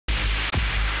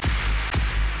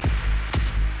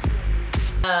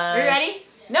Are you ready?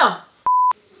 No.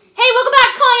 Hey, welcome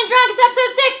back, Calling and Drunk. It's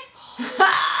episode 6.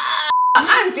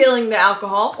 I'm feeling the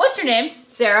alcohol. What's your name?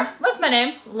 Sarah. What's my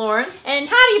name? Lauren. And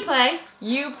how do you play?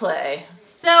 You play.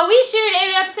 So we shoot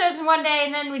 8 episodes in one day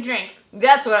and then we drink.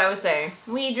 That's what I was saying.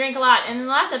 We drink a lot. And in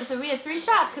the last episode we had 3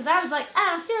 shots because I was like, I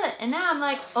don't feel it. And now I'm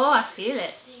like, oh, I feel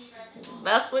it.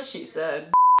 That's what she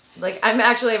said. Like, I'm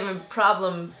actually having a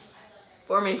problem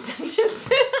forming sentences.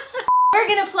 We're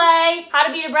gonna play How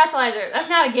to Beat a Breathalyzer. That's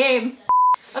not a game.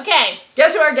 Okay.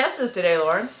 Guess who our guest is today,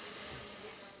 Lauren?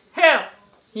 Who?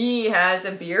 He has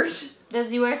a beard.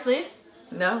 Does he wear sleeves?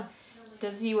 No.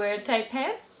 Does he wear tight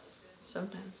pants?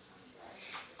 Sometimes.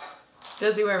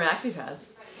 Does he wear maxi pads?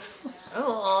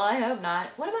 Oh, I hope not.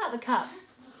 What about the cup?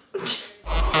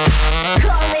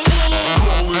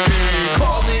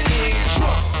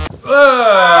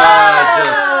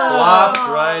 Just flopped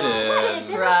right in.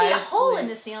 There must be a hole in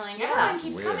the ceiling. Everyone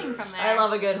keeps weird. coming from there. I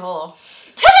love a good hole.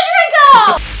 To the drink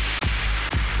hole!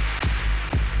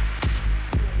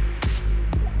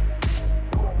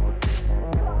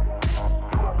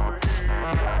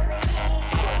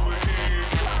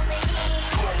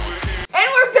 And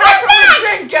we're back from the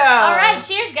drink go! Alright,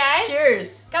 cheers guys.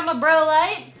 Cheers. Got my bro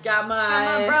light. Got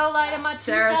my bro light and my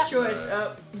Sarah's two-step. choice.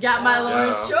 Oh, got my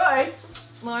Lauren's choice.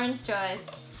 Lauren's choice.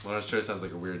 Lauren's choice sounds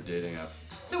like a weird dating app.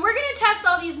 So we're gonna test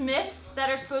all these myths that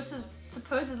are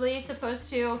supposedly supposed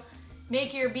to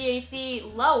make your BAC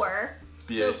lower.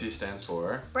 BAC stands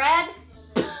for Bread.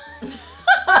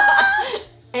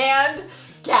 And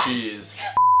cats. cheese.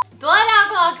 Blood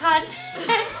alcohol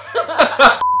content.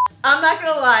 I'm not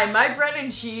gonna lie, my bread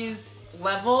and cheese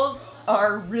levels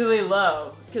are really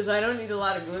low because I don't eat a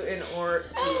lot of gluten or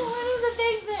cheese. What are the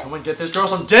things that? Someone get this girl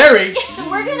some dairy! So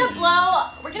we're gonna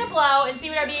blow and see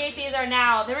what our BACs are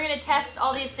now. Then we're gonna test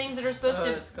all these things that are supposed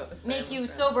to make you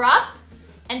sober up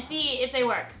and see if they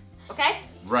work. Okay?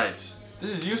 Right.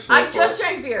 This is useful. I've just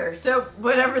drank beer, so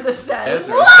whatever this says. It's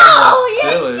Whoa!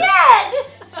 silly. You're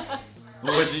dead!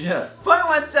 What'd you get?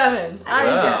 0.17. I'm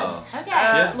Wow. dead.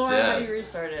 Okay. Kid's Lauren, dead. how do you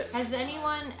restart it? Has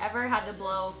anyone ever had to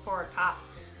blow for a cop?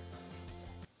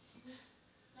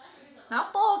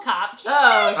 Not blow a cop. Keep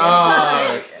Oh,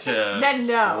 Oh, okay. Then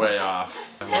no. Way off.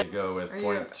 I'm gonna go with Are you-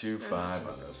 0.25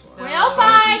 on this one.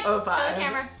 0.05. Show 0.05. the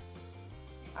camera.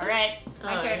 All right,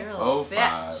 my Oh, turn. you're a little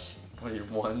 0.5. bitch. What are you,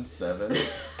 1.7?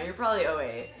 You're probably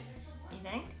 0.8. You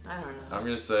think? I don't know. I'm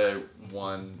gonna say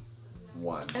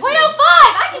 1.1.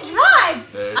 0.05. I can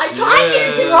drive. There I she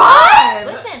can is. drive!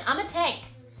 Listen, I'm a tank.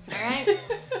 All right.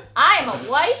 I am a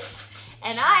wife,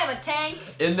 and I am a tank,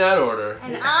 In that order.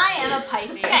 and I am a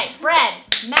Pisces. Okay, bread.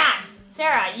 Max,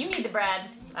 Sarah, you need the bread.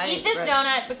 I Eat need this bread.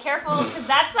 donut, but careful, because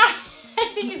that's not.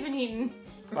 I think it's been eaten.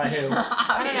 By who?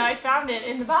 I don't know. I found it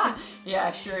in the box.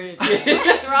 Yeah, sure you did.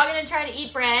 So we're all gonna try to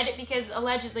eat bread because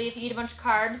allegedly, if you eat a bunch of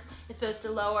carbs, it's supposed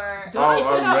to lower. Oh, it's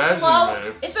supposed to bread slow. you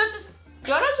made. It's supposed to.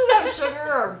 Donuts without sugar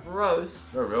are gross.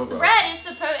 They're real gross. Bread is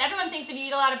supposed. Everyone thinks if you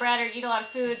eat a lot of bread or eat a lot of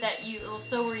food that it will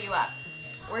sober you up.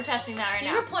 We're testing that right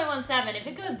now. You're 0.17. If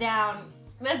it goes down,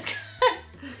 that's good.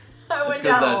 I It's went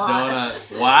because down a that lot.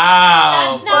 donut.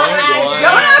 Wow. That's not right.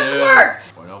 Donuts work!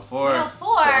 0.04.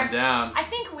 0.04. Going down. I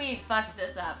think we fucked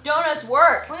this up. Donuts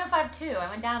work. 0.052. I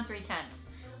went down 0.3.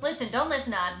 Listen, don't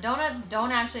listen to us. Donuts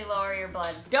don't actually lower your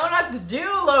blood. Donuts do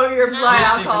lower your blood 60%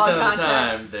 alcohol of the content.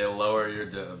 time, they lower your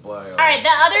blood. All right. The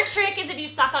other trick is if you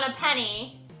suck on a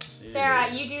penny. Jeez.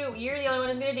 Sarah, you're the only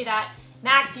one who's gonna do that.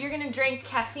 Max, you're gonna drink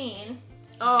caffeine.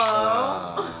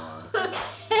 Oh.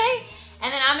 Okay?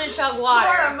 And then I'm gonna chug Lauren,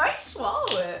 I water. might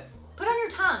swallow it. Put on your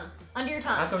tongue. Under your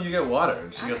How tongue. come you get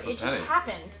water? She got the It penny. just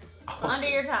happened. Oh. Under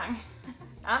your tongue.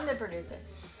 I'm the producer.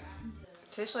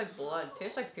 Tastes like blood.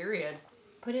 Tastes like period.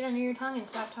 Put it under your tongue and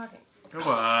stop talking. Come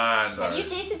on. Have you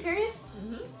tasted period?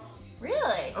 Mm-hmm.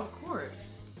 Really? Of course.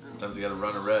 Sometimes you gotta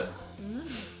run a red.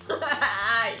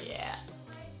 Yeah.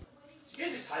 Did you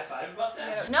guys just high five about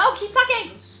that? No, keep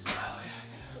sucking.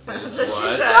 Is So she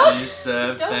what said- she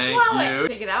said. Don't Thank swallow it. you.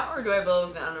 Take it out, or do I blow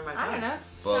it under my tongue? I don't know.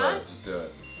 Blow Sean? it. Just do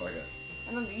it. Fuck it.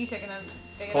 I don't think you took enough.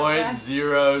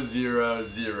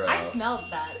 .000. I smelled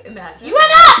that. Imagine. You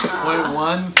went up!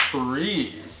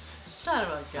 .13. Son of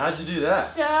a gun. How'd you do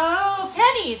that? So,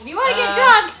 pennies. If you want to get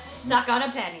drunk, suck on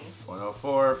a penny.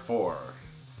 0.044.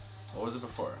 What was it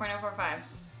before? 0.045.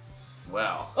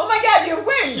 Wow. Oh my god, your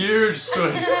wings! Huge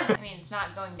swing. I mean, it's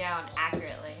not going down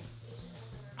accurately.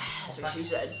 That's what she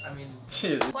said. I mean,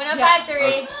 Jeez.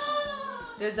 0.053.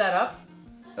 Is that up?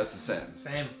 That's the same.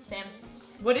 same. Sam,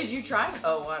 What did you try?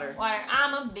 Oh, water. water.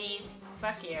 I'm a beast.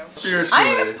 Fuck you. Spiritually. I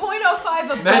am 0.05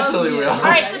 above Mentally, you. we are. All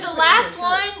right, so the last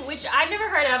one, which I've never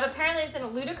heard of, apparently it's in a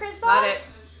ludicrous song. Got it.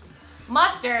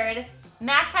 Mustard.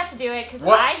 Max has to do it because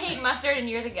What? I hate mustard and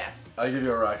you're the guest. I'll give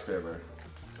you a rocks, paper.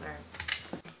 Alright.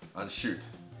 On shoot.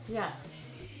 Yeah.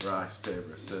 Rocks,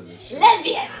 paper, scissors, shoot.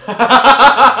 Lesbians! Of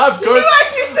course. You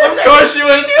want your scissors! Of course you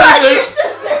went You want your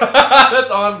scissors! scissors!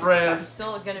 That's on brand.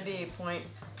 Still gonna be point.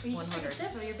 You just took a 100.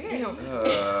 sip of your beer.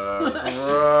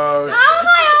 Gross. How am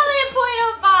I only at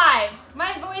 0.05?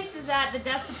 My voice is at the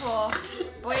decibel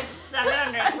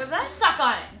 0.700. Was that suck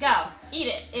on it? Go. Eat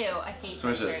it. Ew, I hate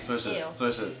Swish mustard. it, swish Ew. it,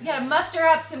 swish it. You gotta muster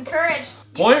up some courage.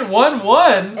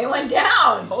 0.11? It went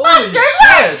down. Holy Mustard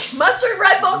shit! Mustard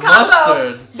Red Bull combo.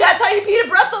 Mustard. That's how you beat a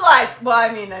breathalyze. Well,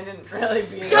 I mean, I didn't really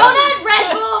beat it. Donut,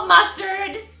 Red Bull,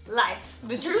 mustard, life. The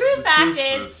The truth. true fact truth.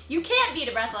 is, you can't beat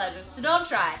a breathalyzer, so don't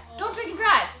try. Don't drink and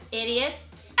drive, idiots.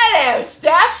 Hello,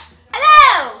 Steph.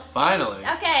 Hello! Finally.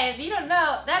 Okay, if you don't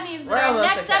know, that means We're that our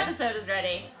almost next okay. episode is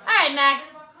ready. Alright, Max.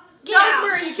 Get Tell us out.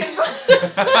 where you can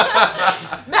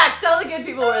find. Max, tell the good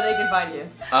people where they can find you.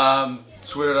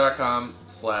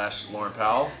 Twitter.com/Lauren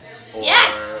Powell. Or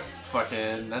Yes!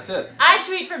 fucking, that's it. I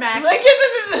tweet for Max. Link is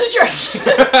in the description.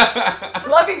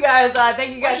 Love you guys.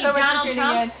 Thank you guys so much Donald for tuning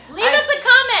Trump? in. Leave us a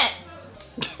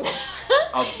comment.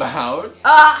 About?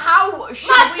 How should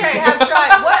we Mustard. have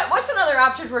tried? What's another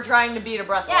option for trying to beat a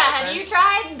breathalyzer? Yeah, have you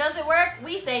tried and does it work?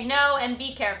 We say no and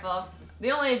be careful.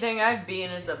 The only thing I've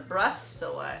been is a breath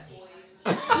stiletto.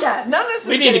 Yeah, none of this is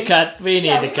We need to getting- cut. We need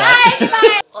to Bye, cut.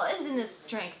 goodbye. What is in this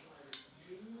drink?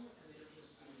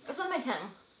 What's on my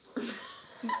tongue?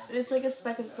 It's like a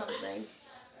speck of something.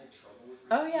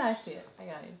 Oh yeah, I see it. I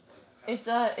got you.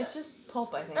 It's just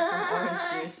pulp, I think, from orange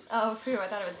juice. Oh, phew, I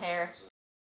thought it was hair.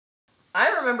 I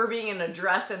remember being in a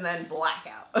dress and then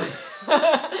blackout.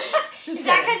 Is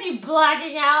that because you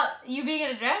blacking out you being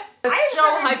in a dress? I was just so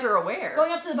remember hyper aware.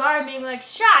 going up to the bar and being like,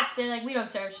 shots. They're like, we don't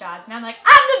serve shots. And I'm like,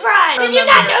 I'm the bride. Did you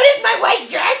not Remember. notice my white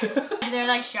dress? And they're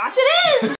like, shots it is.